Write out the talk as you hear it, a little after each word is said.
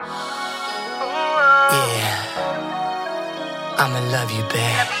Yeah, I'ma love you,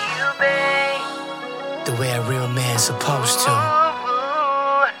 babe, the way a real man's supposed to.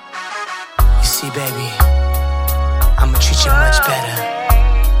 You see, baby, I'ma treat you much better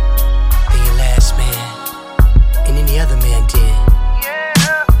than your last man and any other man did.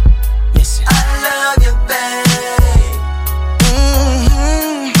 Listen, I love you, babe.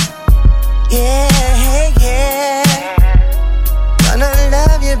 Yeah, yeah, gonna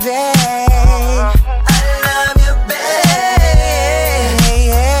love you, babe.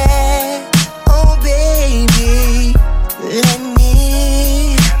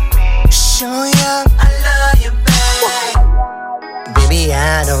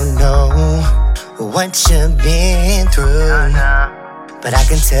 I don't know what you've been through, but I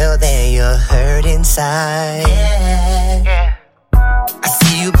can tell that you're hurt inside. I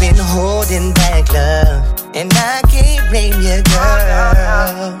see you've been holding back love, and I can't blame you,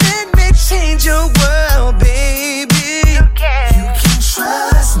 girl. Let me change your world, baby. You can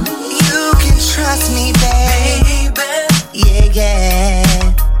trust me. You can trust me, baby. Yeah,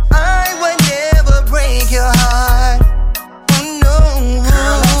 yeah. I would never break your heart.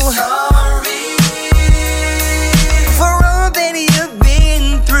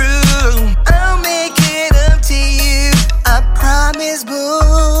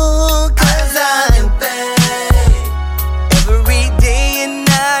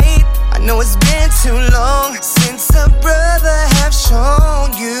 Too long since a brother have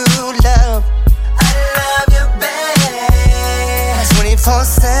shown you love. I love you, babe.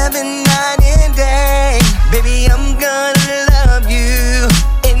 24/7, night and day. Baby, I'm gonna love you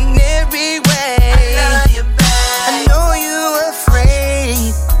in every way. I love you, babe. I know you're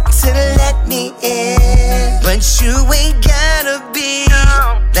afraid to let me in, but you ain't gotta be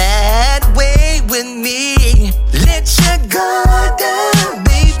that way with me. Let your guard down, baby.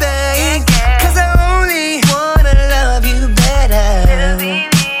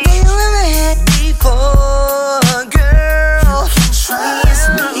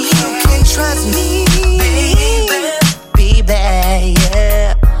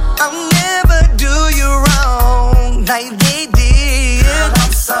 Like they did. Girl,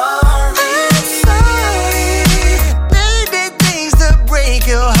 I'm sorry. I'm sorry. They did things to break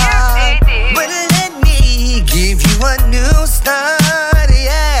your heart, but let me give you a new start.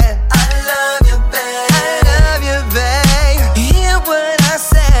 Yeah, I love you, babe. I love you, babe. Hear what I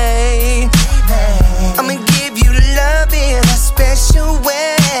say, baby. I'ma give you love in a special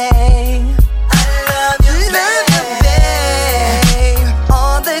way. I love you, babe,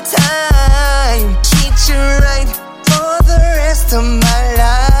 all the time. Treat you right of my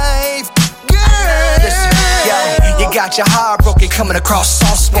life, girl. Listen, yo, you got your heart broken, coming across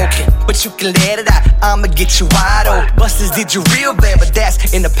soft spoken, but you can let it out. I'ma get you wide open. Busters did you real bad, but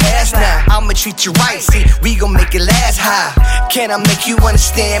that's in the past now. I'ma treat you right, see, we gon' make it last high. Can I make you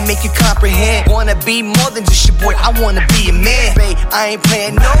understand, make you comprehend? Wanna be more than just your boy, I wanna be a man. Babe, I ain't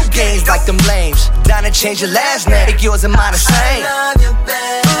playing no games like them lames. Down to change your last name, make yours and mine the same.